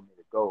time for me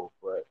to go,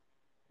 but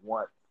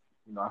once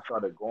I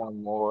started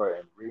going more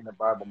and reading the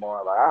Bible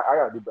more, like I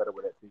got to do better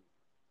with that too.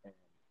 And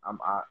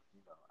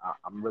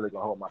I'm really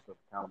gonna hold myself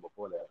accountable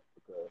for that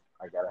because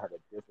I gotta have a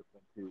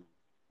discipline too.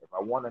 If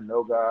I want to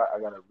know God, I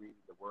gotta read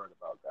the Word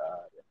about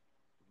God and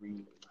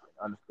read and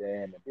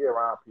understand and be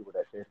around people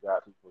that chase God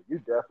too. So you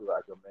definitely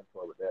like a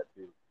mentor with that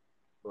too.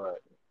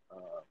 But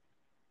uh,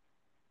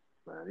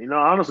 Man,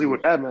 honestly, yeah,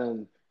 with that,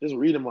 man, just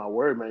reading my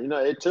word, man.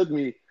 It took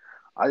me.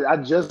 I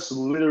just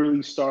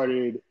literally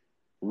started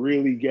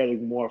really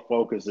getting more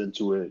focus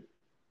into it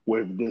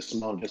with this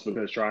month, just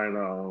because trying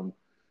to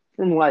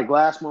from like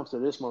last month to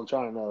this month,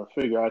 trying to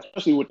figure out,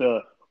 especially with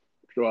the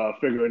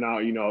figuring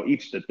out,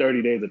 each the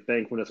 30 days of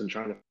thankfulness and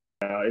trying to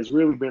figure out, it's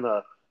really been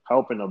a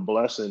help and a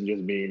blessing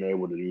just being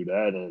able to do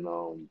that. And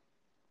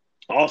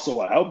also,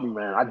 what helped me,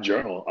 man, I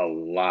journal a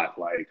lot.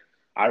 Like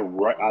I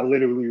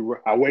literally,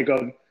 I wake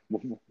up.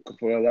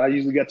 Well, I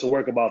usually get to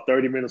work about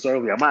 30 minutes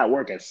early. I'm at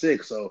work at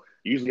 6, so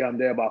usually I'm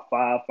there about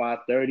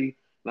 5:30,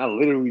 and I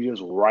literally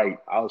just write.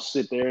 I'll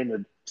sit there in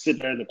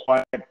the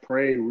quiet,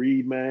 pray,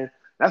 read, man.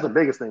 That's the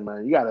biggest thing,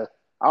 man. You gotta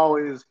I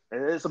always,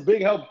 and it's a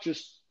big help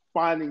just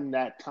finding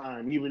that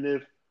time, even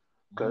if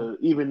Mm-hmm. because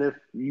even if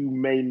you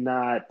may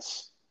not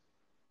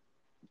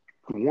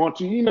want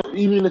to,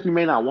 even if you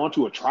may not want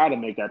to or try to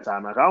make that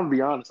time. Like I'm gonna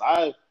be honest,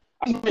 I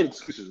made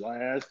excuses. Like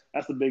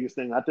that's the biggest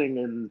thing I think,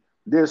 and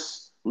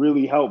this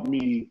really helped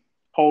me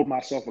hold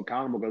myself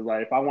accountable because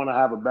like if I want to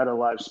have a better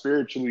life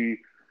spiritually,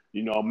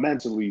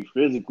 mentally,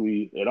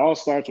 physically, it all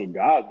starts with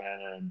God, man.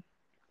 And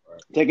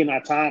Right. taking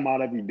that time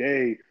out every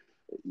day,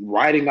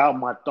 writing out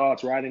my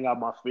thoughts, writing out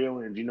my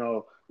feelings,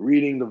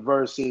 reading the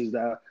verses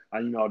that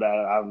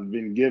I've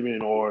been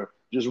given, or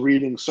just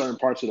reading certain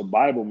parts of the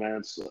Bible,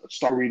 man.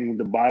 Start reading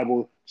the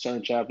Bible,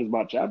 certain chapters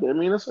by chapter. I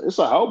mean, it's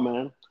a help,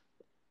 man.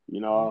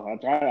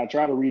 Mm-hmm. I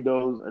try to read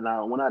those, and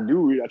when I do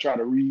read, I try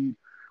to read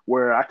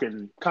where I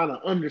can kind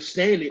of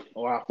understand it,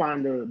 or I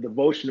find the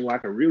devotion where I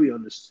can really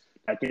understand.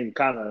 I can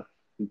kind of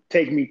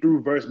take me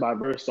through verse by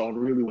verse on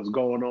really what's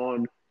going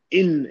on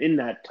in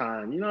that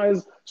time.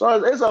 It's a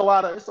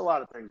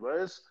lot of things,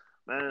 but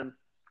man.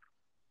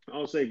 I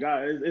would say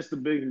God, it's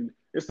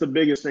the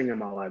biggest thing in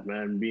my life,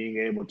 man. Being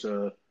able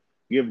to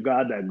give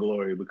God that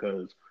glory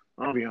because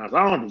I'll be honest,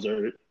 I don't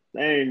deserve it.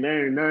 There ain't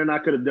nothing I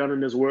could have done in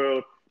this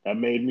world that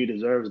made me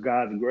deserve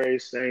God's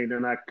grace. There ain't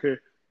nothing I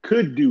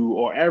could do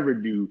or ever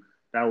do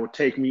that would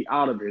take me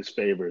out of His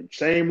favor.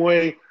 Same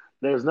way,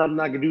 there's nothing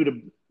I can do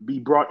to be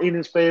brought in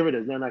His favor.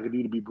 There's nothing I can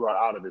do to be brought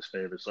out of His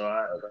favor. So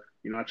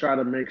I try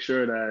to make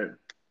sure that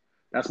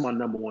that's my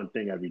number one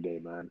thing every day,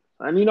 man.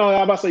 And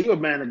I'm about to say you're a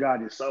man of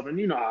God yourself, and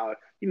you know how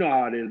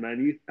it is,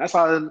 man. That's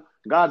how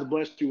God's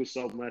blessed you with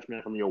so much,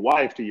 man. From your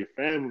wife to your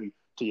family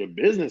to your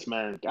business,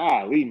 man.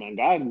 Golly, man,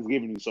 God has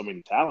given you so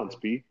many talents,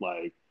 Pete.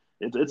 Like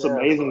it's Yeah,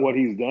 amazing bro. what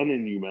He's done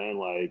in you, man.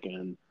 Like,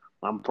 and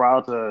I'm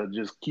proud to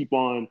just keep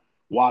on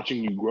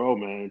watching you grow,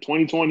 man.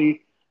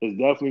 2020 is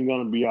definitely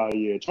gonna be our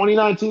year.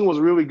 2019 was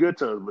really good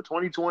to us, but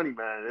 2020,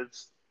 man,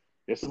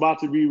 it's about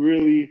to be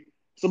really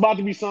it's about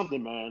to be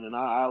something, man, and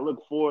I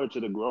look forward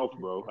to the growth,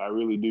 bro. I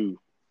really do.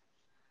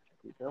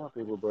 I keep telling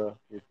people, bro,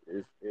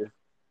 it's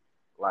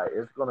like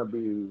it's gonna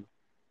be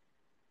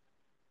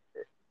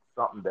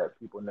something that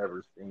people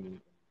never seen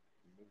in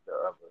neither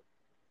of us.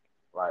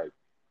 Like,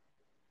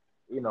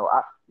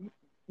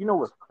 I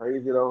what's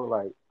crazy though?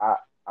 Like,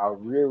 I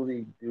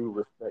really do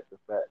respect the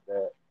fact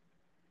that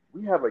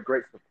we have a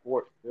great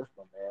support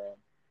system, man.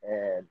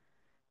 And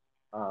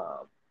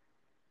um,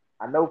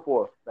 I know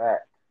for a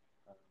fact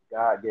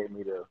God gave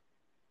me the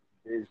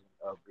vision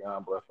of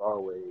Beyond Blessed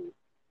Always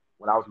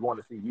when I was going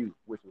to see you,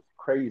 which was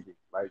crazy.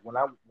 Like when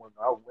I went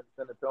to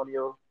San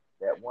Antonio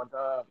that one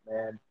time,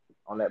 man,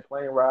 on that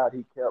plane ride,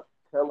 he kept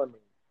telling me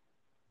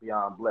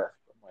Beyond Blessed.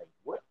 I'm like,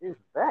 what is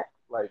that?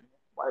 Like,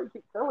 why do you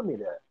keep telling me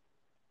that?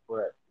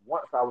 But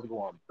once I was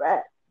going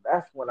back,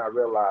 that's when I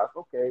realized,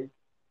 okay,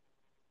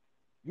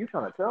 you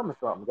trying to tell me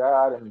something,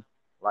 God, and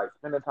like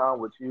spending time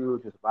with you,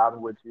 just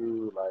vibing with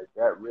you, like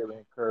that really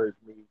encouraged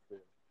me to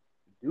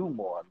do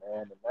more,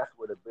 man. And that's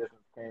where the business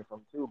came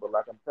from too. But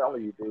like I'm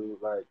telling you,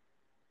 dude, like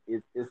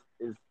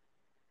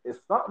it's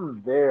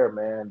something there,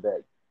 man,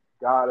 that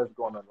God is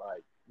gonna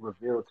like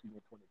reveal to you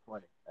in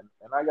 2020.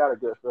 And I got a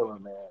good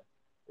feeling, man.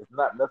 It's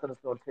not nothing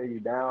that's gonna tear you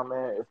down,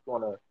 man. It's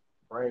gonna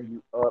bring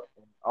you up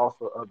and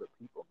also other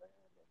people, man.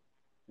 And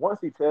once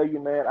he tell you,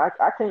 man,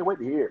 I can't wait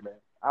to hear it, man.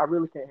 I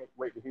really can't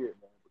wait to hear it,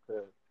 man,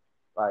 because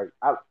like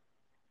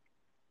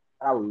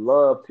I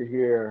love to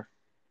hear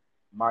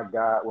my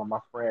guy or my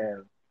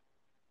friends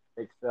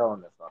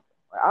excelling at something.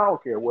 Like, I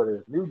don't care what it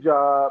is, new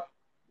job,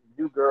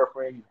 new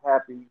girlfriend, you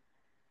happy,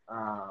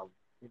 um,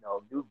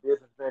 new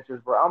business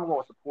ventures, bro. I'm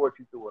going to support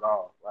you through it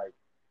all. Like,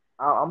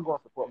 I'm going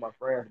to support my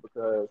friends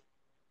because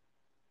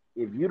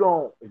if you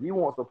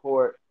want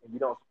support and you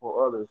don't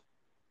support others,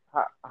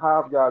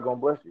 how's God going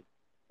to bless you?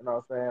 You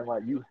know what I'm saying?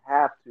 Like, you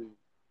have to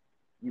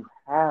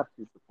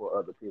support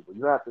other people.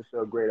 You have to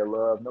show greater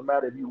love, no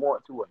matter if you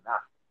want to or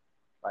not.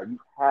 Like, you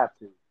have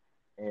to,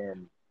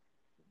 and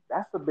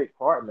that's a big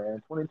part,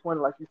 man. 2020,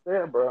 like you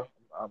said, bro.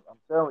 I'm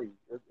telling you,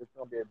 it's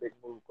gonna be a big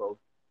move, coach.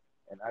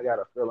 And I got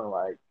a feeling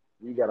like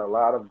we got a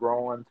lot of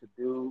growing to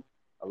do,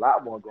 a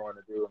lot more growing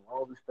to do. As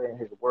long as we stay in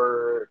His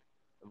Word,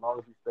 as long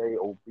as we stay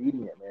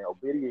obedient, man.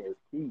 Obedient is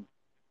key.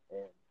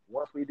 And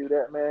once we do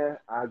that, man,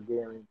 I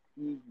guarantee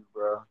you,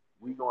 bro,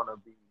 we gonna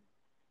be,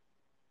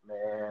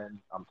 man.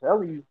 I'm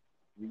telling you,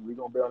 we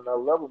gonna be on another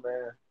level,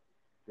 man.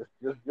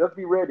 Just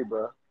be ready,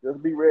 bro.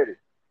 Just be ready.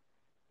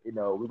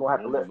 We're gonna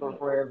have to let some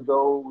friends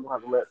go. We're gonna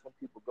have to let some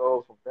people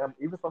go,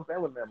 even some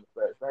family members.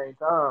 But at the same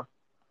time,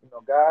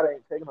 God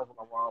ain't taking us on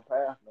the wrong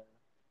path,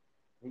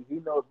 man. He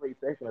knows where he's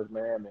taking us,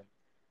 man. And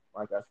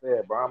like I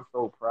said, bro, I'm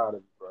so proud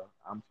of you, bro.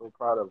 I'm so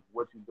proud of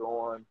what you're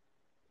doing,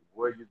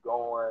 where you're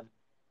going.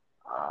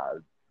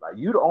 Like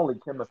you the only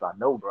chemist I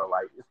know, bro.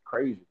 Like it's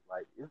crazy.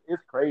 Like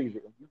it's crazy,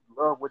 and you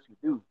love what you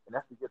do, and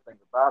that's the good thing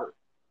about it.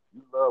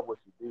 You love what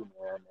you do,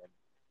 man, and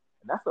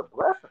that's a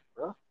blessing,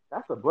 bro.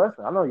 That's a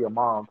blessing. I know your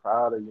mom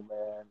proud of you,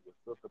 man. Your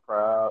sister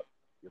proud,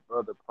 your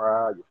brother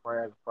proud, your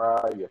friends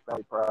proud, your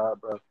family proud,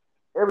 bro.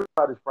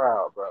 Everybody's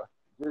proud, bro.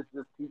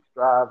 Just keep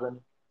striving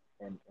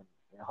and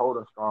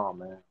holding strong,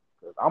 man.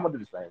 Because I'm gonna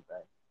do the same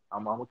thing.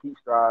 I'm gonna keep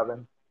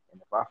striving,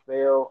 and if I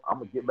fail, I'm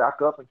gonna get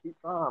back up and keep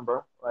trying,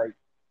 bro. Like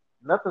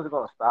nothing's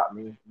gonna stop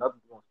me.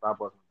 Nothing's gonna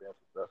stop us from being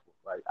successful.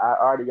 Like I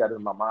already got it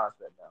in my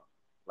mindset now.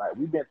 Like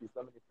we've been through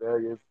so many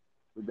failures.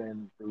 We've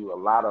been through a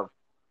lot of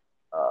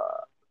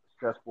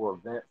stressful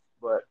events,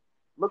 but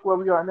look where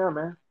we are now,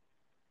 man.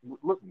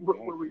 Look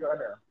where we are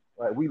now.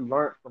 Like we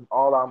learned from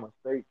all our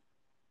mistakes,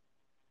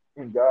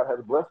 and God has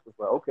blessed us.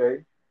 Like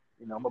okay,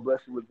 I'm gonna bless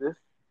you with this.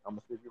 I'm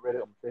gonna see if you're ready.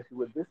 I'm gonna test you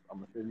with this. I'm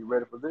gonna see if you're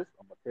ready for this.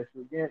 I'm gonna test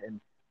you again. And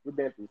we've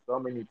been through so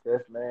many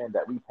tests, man,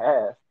 that we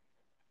passed.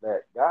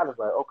 That God is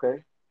like,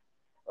 okay,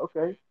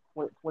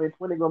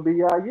 2020 gonna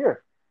be our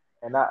year,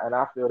 and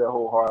I feel that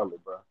wholeheartedly,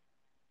 bro.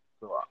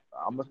 So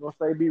I'm just gonna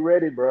say, be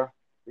ready, bro.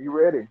 Be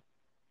ready.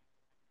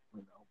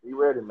 Be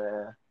ready,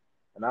 man.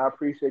 And I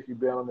appreciate you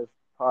being on this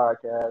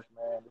podcast,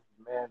 man. This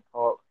is Man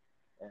Talk,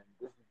 and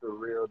this is the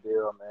real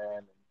deal, man.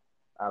 And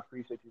I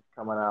appreciate you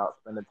coming out,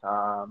 spending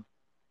time,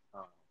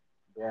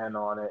 being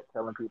on it,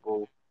 telling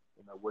people,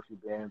 what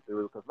you've been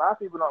through. Because a lot of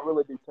people don't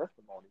really do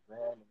testimonies,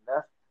 man, and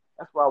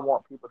that's what I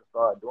want people to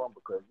start doing,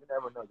 because you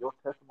never know, your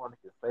testimony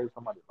can save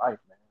somebody's life,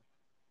 man.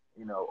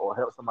 Or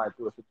help somebody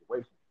through a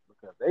situation,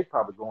 because they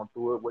probably going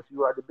through it what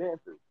you already been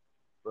through,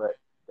 but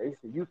they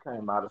see you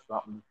came out of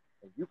something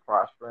and you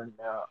prospering.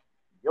 Now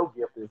your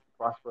gift is to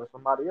prosper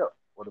somebody else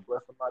or to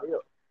bless somebody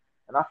else,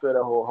 and I feel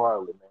that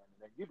wholeheartedly, man.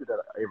 And you do that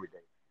every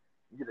day.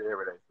 You do it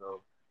every day.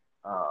 So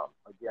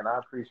again, I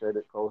appreciate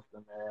it,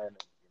 Colston, man. And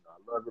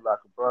I love you like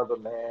a brother,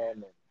 man.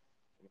 And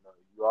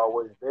you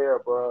always there,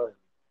 bro. And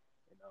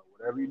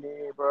whatever you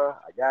need, bro,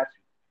 I got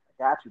you.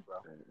 I got you, bro.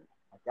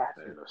 I got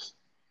you.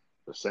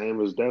 The same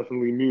is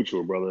definitely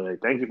mutual, brother. Hey,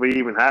 thank you for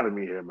even having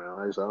me here, man.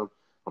 Like, so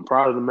I'm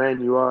proud of the man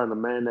you are and the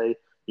man that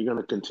you're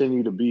gonna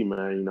continue to be,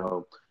 man.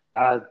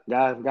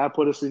 God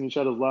put us in each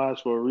other's lives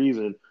for a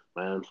reason,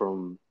 man.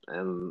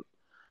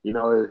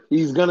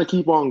 He's gonna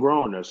keep on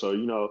growing us.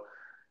 So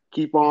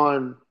keep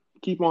on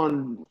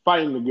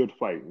fighting the good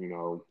fight.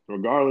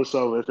 Regardless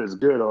of if it's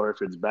good or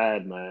if it's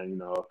bad,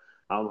 man.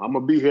 I'm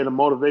gonna be here to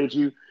motivate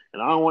you.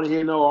 And I don't want to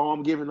hear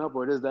I'm giving up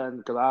or this, that,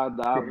 because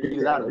I'll beat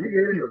it out of you.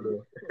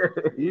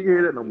 You can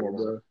hear that no more,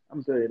 bro.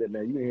 I'm telling you that,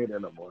 man. You can hear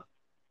that no more.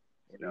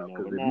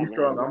 Because if you're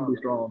strong, I'm gonna be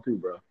strong too,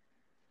 bro.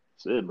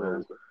 That's it,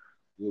 man.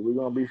 Yeah, we're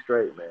gonna be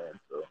straight, man.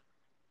 So,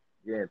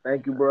 yeah,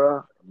 thank you,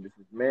 bro. This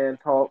is Man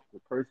Talk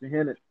with Percy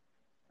Hennett.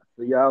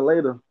 See y'all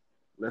later.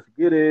 Let's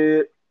get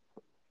it.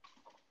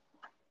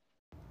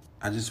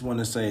 I just want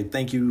to say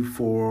thank you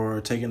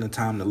for taking the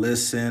time to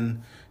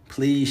listen.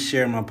 Please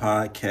share my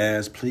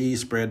podcast. Please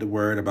spread the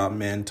word about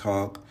Men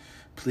Talk.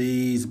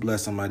 Please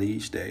bless somebody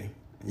each day.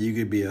 You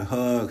could be a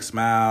hug,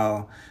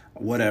 smile,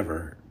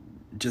 whatever.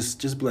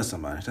 Just bless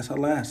somebody. That's how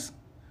it lasts.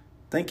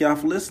 Thank y'all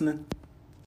for listening.